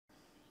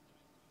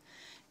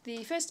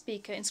The first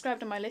speaker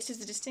inscribed on my list is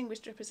the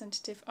distinguished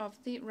representative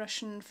of the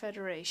Russian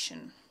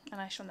Federation,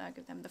 and I shall now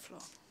give them the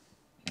floor.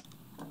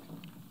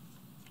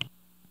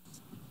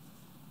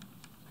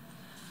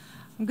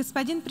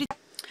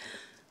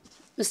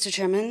 Mr.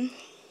 Chairman,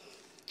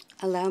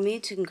 allow me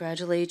to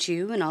congratulate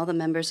you and all the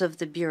members of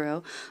the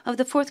Bureau of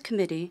the Fourth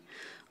Committee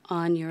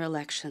on your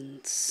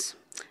elections.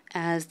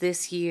 As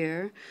this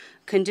year,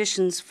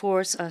 conditions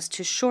force us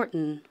to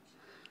shorten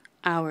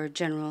our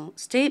general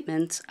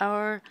statements,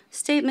 our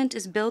statement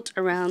is built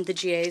around the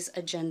GA's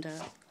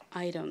agenda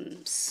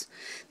items.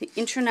 The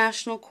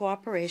international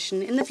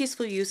cooperation in the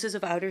peaceful uses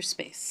of outer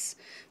space,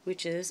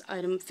 which is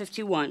item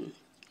 51.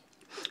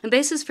 The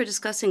basis for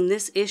discussing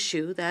this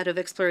issue, that of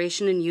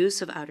exploration and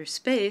use of outer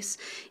space,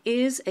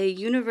 is a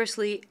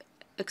universally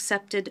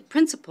accepted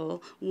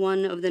principle,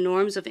 one of the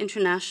norms of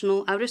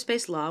international outer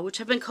space law, which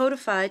have been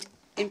codified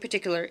in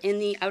particular in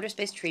the Outer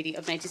Space Treaty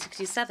of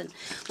 1967.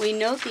 We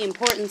note the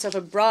importance of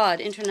a broad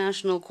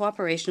international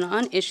cooperation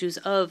on issues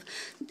of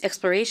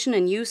exploration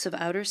and use of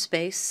outer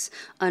space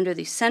under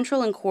the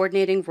central and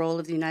coordinating role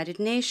of the United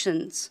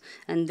Nations,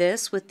 and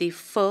this with the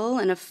full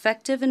and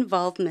effective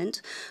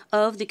involvement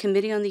of the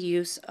Committee on the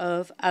Use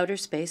of Outer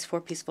Space for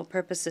Peaceful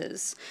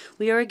Purposes.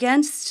 We are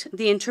against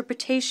the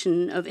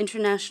interpretation of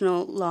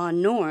international law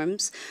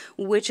norms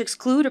which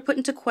exclude or put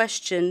into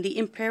question the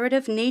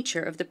imperative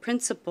nature of the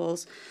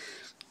principles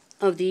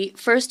of the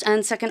first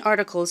and second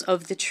articles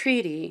of the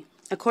treaty.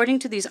 According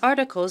to these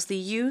articles, the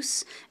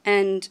use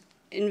and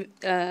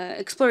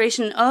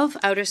exploration of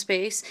outer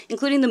space,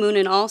 including the moon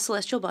and all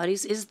celestial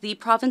bodies, is the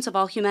province of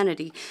all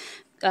humanity.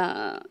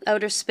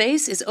 Outer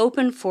space is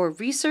open for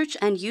research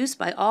and use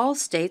by all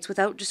states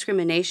without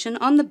discrimination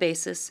on the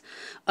basis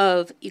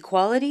of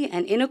equality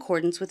and in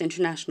accordance with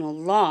international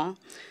law,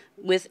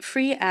 with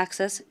free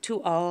access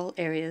to all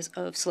areas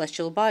of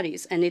celestial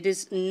bodies. And it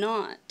is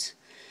not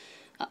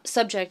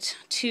subject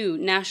to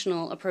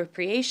national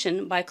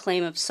appropriation by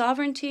claim of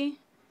sovereignty,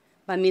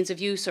 by means of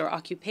use or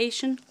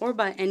occupation, or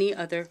by any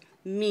other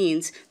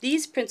means.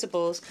 These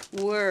principles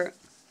were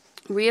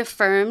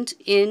reaffirmed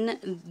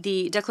in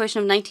the Declaration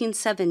of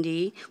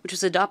 1970, which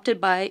was adopted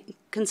by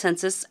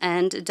consensus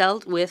and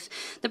dealt with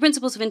the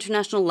principles of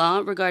international law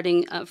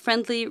regarding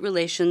friendly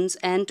relations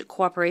and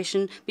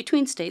cooperation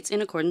between states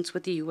in accordance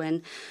with the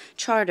UN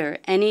Charter.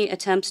 Any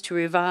attempts to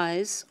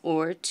revise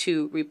or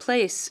to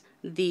replace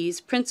these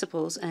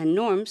principles and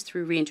norms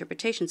through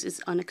reinterpretations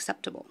is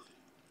unacceptable.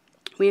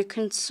 We are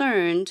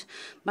concerned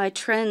by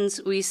trends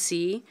we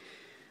see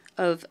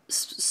of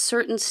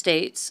certain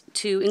states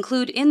to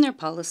include in their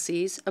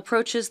policies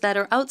approaches that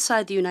are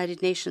outside the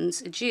United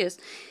Nations aegis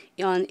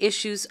on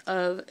issues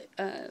of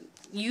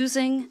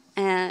using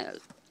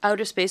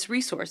outer space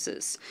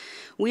resources.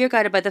 We are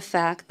guided by the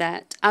fact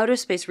that outer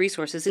space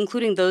resources,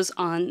 including those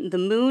on the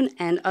moon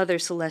and other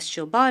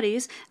celestial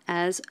bodies,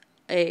 as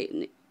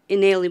an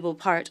inalienable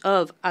part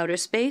of outer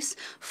space,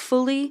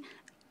 fully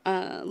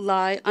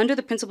lie under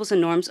the principles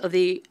and norms of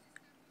the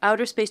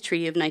Outer Space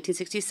Treaty of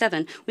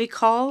 1967. We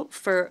call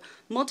for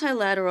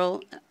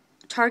multilateral,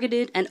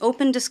 targeted, and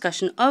open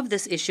discussion of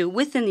this issue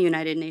within the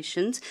United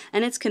Nations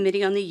and its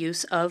Committee on the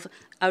Use of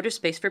Outer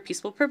Space for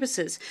Peaceful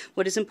Purposes.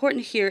 What is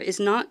important here is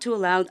not to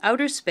allow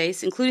outer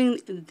space, including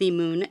the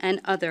moon and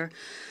other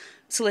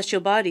celestial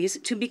bodies,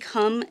 to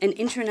become an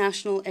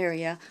international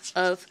area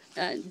of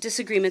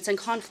disagreements and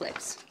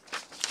conflicts.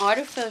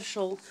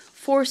 Artificial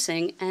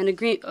forcing and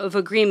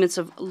agreements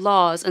of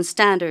laws and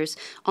standards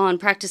on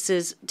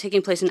practices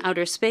taking place in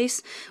outer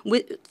space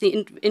with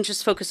the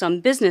interest focused on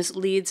business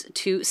leads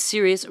to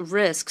serious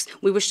risks.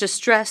 We wish to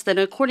stress that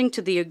according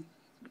to the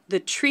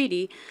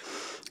treaty,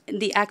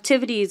 the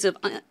activities of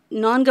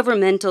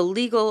non-governmental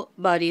legal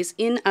bodies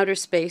in outer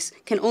space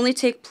can only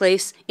take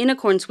place in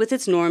accordance with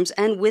its norms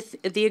and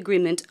with the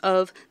agreement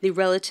of the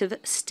relative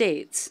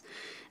states.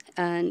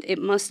 And it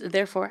must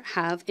therefore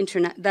have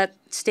that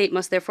state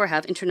must therefore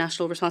have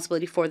international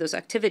responsibility for those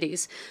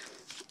activities.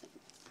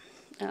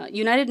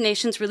 United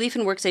Nations Relief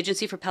and Works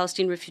Agency for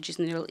Palestinian Refugees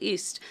in the Middle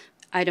East,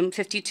 item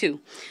 52.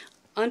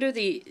 Under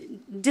the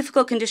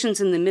difficult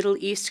conditions in the Middle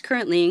East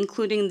currently,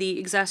 including the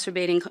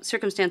exacerbating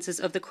circumstances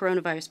of the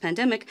coronavirus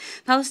pandemic,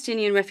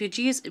 Palestinian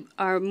refugees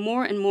are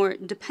more and more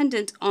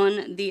dependent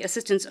on the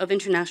assistance of the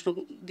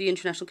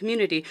international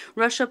community.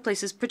 Russia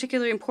places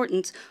particular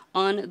importance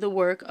on the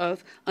work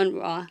of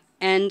UNRWA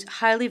and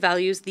highly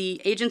values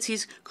the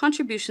agency's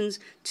contributions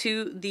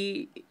to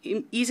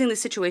easing the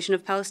situation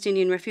of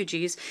Palestinian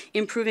refugees,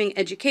 improving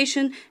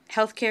education,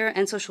 healthcare,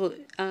 and social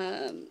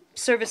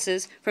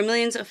services for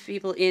millions of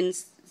people in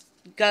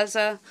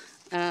Gaza,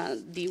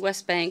 the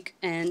West Bank,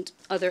 and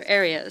other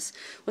areas.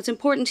 What's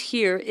important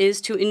here is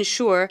to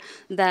ensure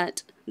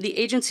that the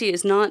agency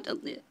is not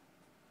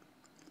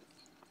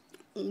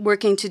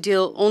working to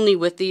deal only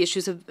with the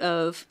issues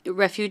of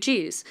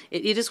refugees.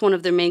 It is one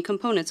of their main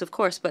components, of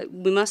course, but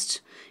we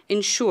must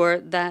ensure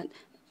that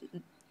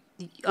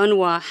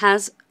UNRWA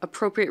has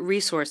appropriate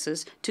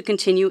resources to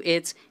continue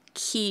its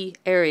key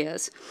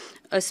areas.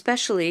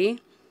 Especially,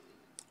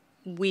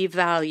 we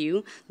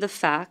value the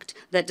fact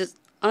that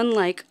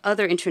unlike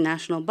other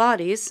international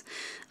bodies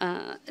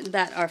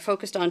that are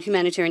focused on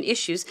humanitarian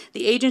issues,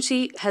 the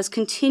agency has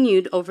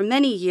continued over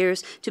many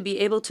years to be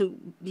able to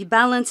be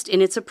balanced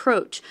in its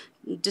approach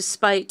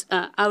despite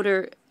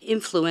outer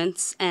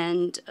influence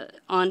and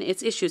on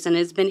its issues, and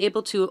has been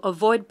able to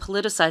avoid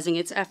politicizing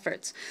its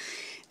efforts.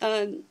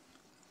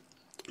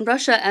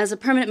 Russia, as a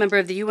permanent member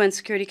of the UN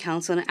Security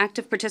Council and an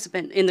active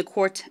participant in the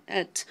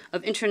quartet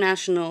of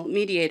international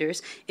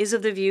mediators, is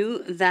of the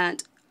view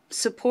that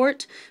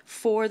support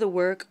for the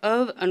work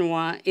of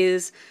UNRWA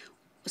is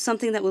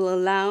something that will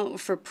allow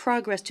for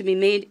progress to be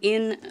made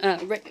in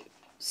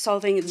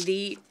solving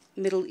the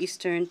Middle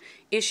Eastern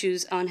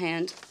issues on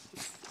hand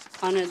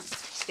on a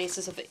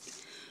basis of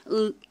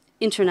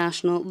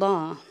international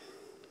law.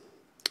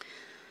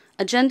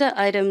 Agenda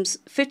items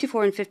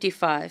 54 and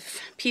 55,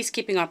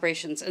 peacekeeping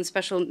operations and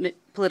special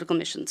political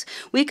missions.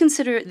 We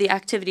consider the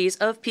activities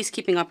of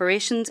peacekeeping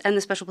operations and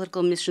the special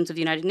political missions of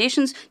the United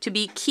Nations to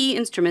be key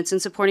instruments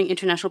in supporting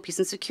international peace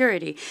and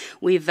security.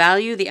 We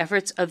value the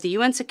efforts of the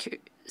UN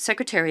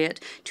Secretariat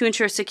to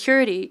ensure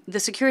the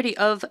security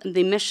of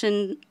the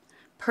mission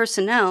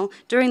personnel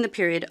during the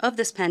period of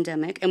this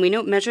pandemic, and we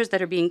note measures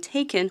that are being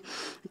taken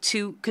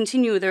to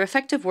continue their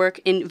effective work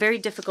in very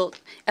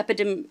difficult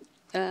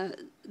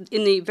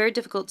in the very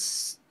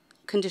difficult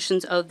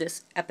conditions of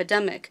this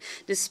epidemic.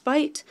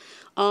 Despite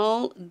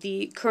all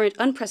the current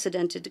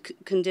unprecedented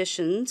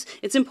conditions,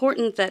 it's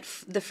important that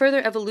the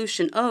further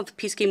evolution of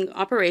peacekeeping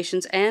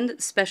operations and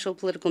special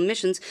political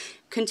missions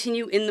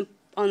continue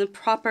on the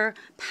proper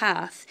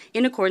path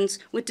in accordance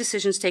with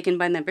decisions taken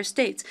by member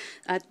states.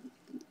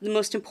 The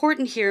most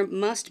important here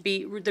must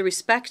be the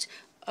respect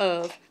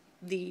of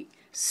the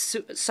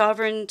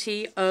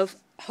sovereignty of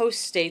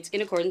host states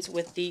in accordance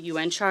with the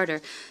UN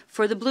Charter.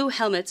 For the blue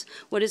helmets,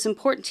 what is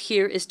important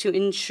here is to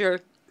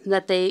ensure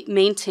that they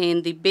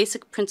maintain the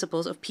basic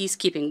principles of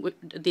peacekeeping,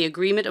 the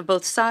agreement of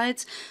both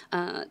sides,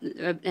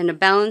 and a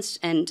balanced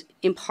and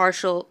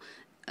impartial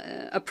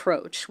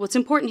approach. What's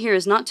important here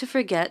is not to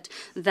forget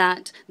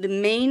that the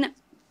main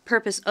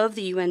purpose of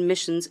the UN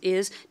missions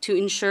is to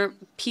ensure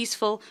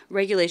peaceful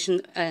regulation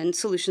and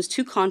solutions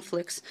to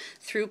conflicts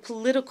through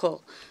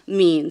political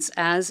means,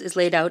 as is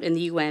laid out in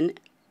the UN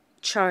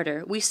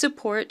Charter. We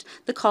support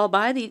the call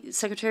by the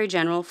Secretary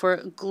General for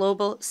a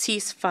global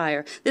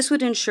ceasefire. This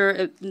would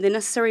ensure the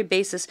necessary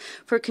basis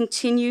for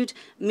continued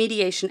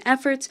mediation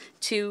efforts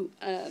to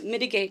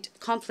mitigate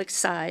conflict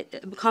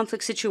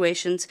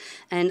situations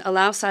and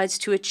allow sides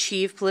to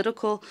achieve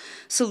political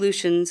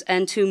solutions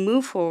and to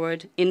move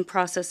forward in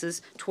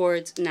processes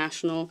towards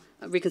national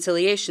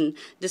reconciliation.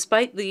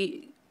 Despite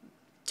the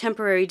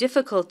temporary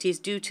difficulties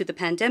due to the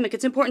pandemic,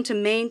 it's important to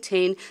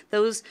maintain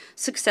those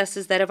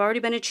successes that have already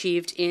been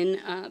achieved in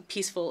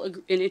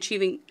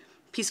achieving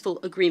peaceful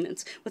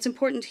agreements. What's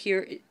important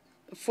here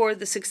for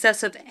the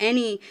success of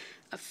any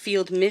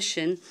field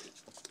mission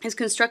is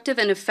constructive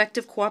and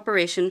effective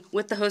cooperation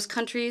with the host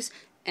countries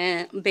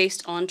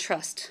based on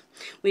trust.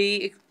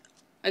 We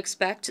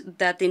expect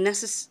that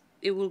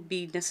it will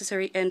be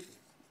necessary and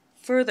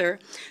further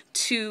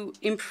to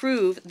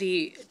improve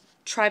the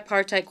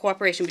tripartite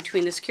cooperation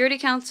between the Security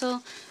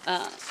Council,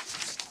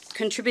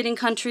 contributing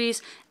countries,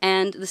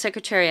 and the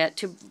Secretariat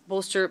to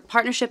bolster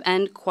partnership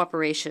and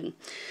cooperation.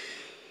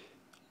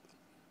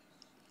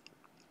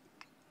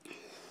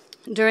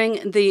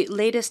 During the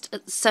latest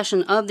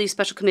session of the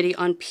Special Committee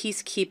on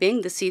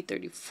Peacekeeping, the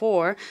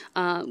C34,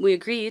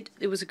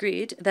 it was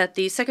agreed that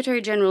the Secretary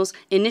General's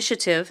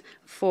initiative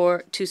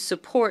to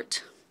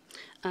support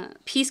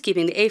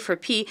peacekeeping, the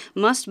A4P,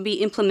 must be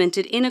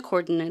implemented in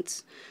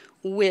accordance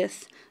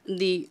with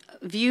the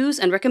views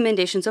and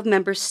recommendations of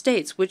member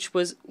states, which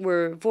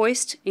were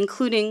voiced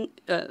during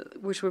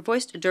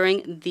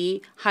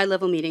the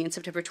high-level meeting in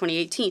September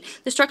 2018.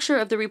 The structure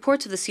of the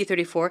reports of the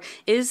C34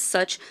 is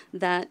such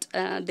that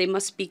they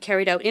must be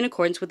carried out in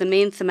accordance with the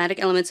main thematic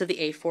elements of the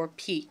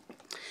A4P.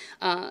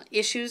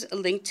 Issues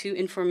linked to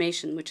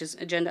information, which is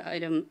agenda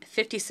item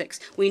 56.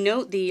 We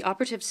note the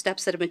operative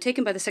steps that have been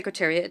taken by the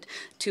Secretariat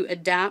to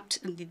adapt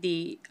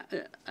the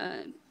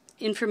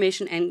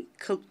information and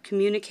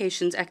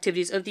communications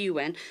activities of the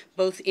UN,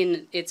 both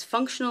in its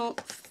functional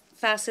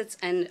facets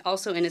and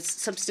also in its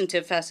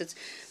substantive facets,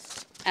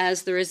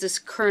 as there is this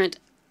current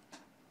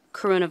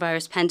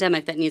coronavirus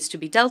pandemic that needs to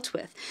be dealt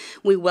with.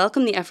 We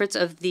welcome the efforts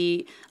of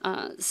the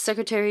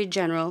Secretary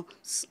General,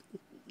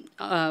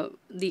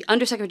 the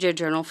Undersecretary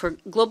General for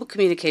Global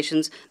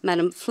Communications,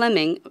 Madam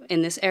Fleming,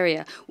 in this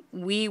area.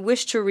 We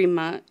wish to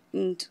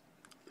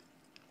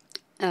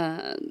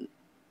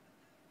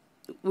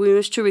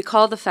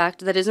recall the fact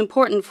that it is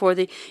important for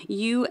the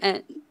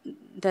UN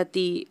that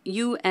the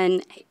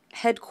UN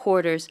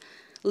headquarters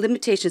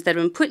limitations that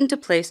have been put into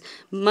place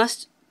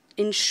must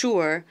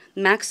ensure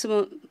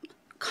maximum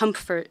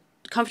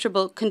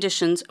comfortable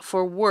conditions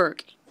for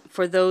work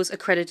for those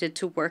accredited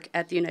to work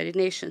at the United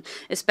Nations,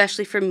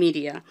 especially for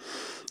media,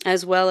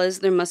 as well as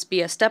there must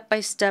be a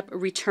step-by-step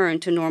return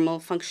to normal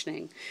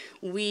functioning.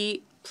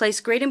 We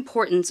place great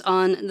importance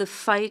on the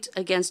fight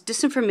against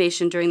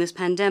disinformation during this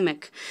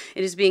pandemic.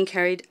 It is being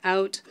carried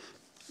out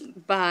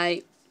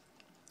by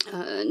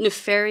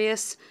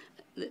nefarious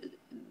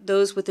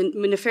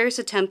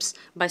attempts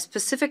by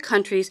specific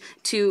countries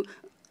to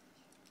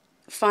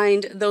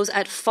find those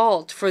at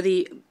fault for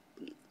the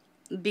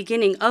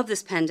beginning of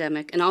this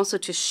pandemic, and also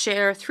to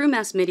share through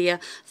mass media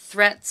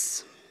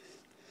threats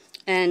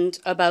and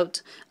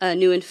about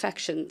new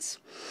infections.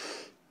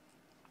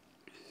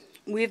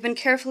 We have been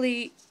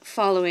carefully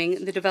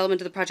following the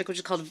development of the project, which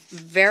is called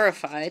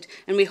Verified,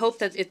 and we hope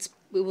that it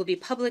will be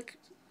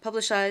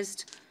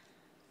publicized.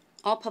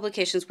 All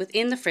publications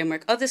within the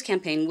framework of this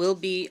campaign will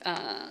be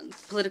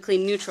politically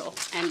neutral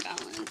and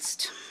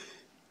balanced.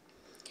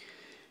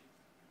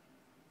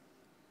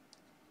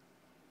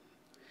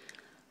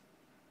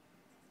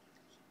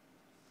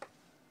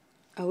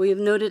 We have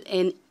noted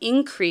an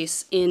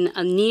increase in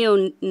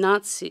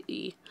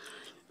neo-Nazi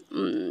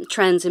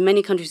trends in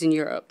many countries in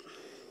Europe.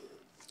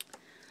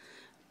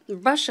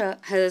 Russia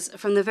has,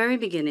 from the very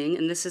beginning,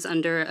 and this is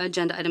under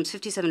agenda items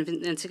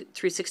 57 and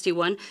through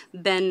 61,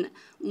 been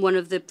one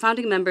of the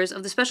founding members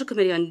of the Special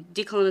Committee on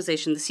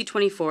Decolonization, the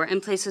C24,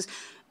 and places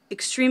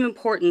extreme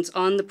importance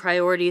on the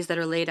priorities that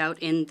are laid out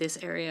in this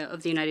area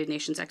of the United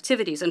Nations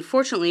activities.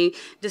 Unfortunately,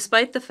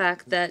 despite the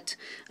fact that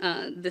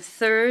the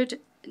third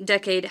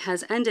decade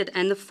has ended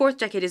and the fourth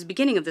decade is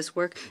beginning of this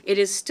work, it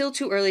is still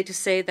too early to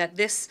say that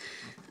this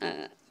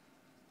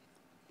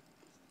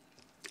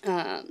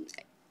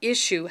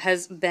issue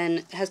has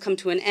come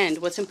to an end.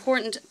 What's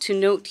important to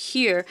note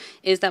here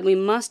is that we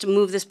must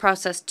move this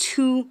process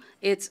to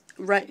its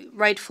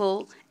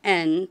rightful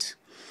end.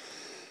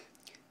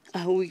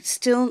 We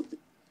still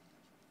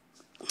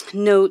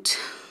note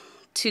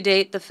to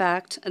date the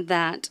fact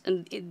that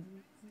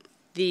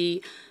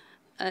the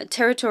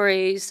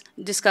territories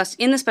discussed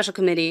in the Special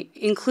Committee,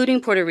 including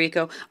Puerto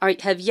Rico,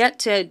 have yet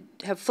to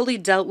have fully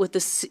dealt with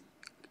the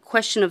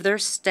question of their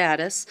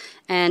status,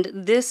 and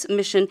this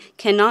mission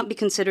cannot be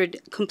considered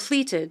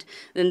completed,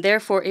 and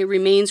therefore it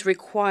remains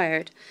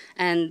required,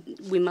 and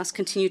we must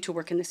continue to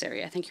work in this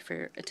area. Thank you for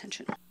your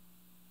attention.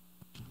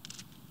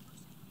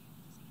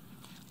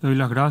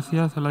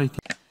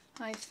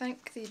 I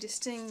thank the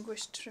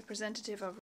distinguished representative of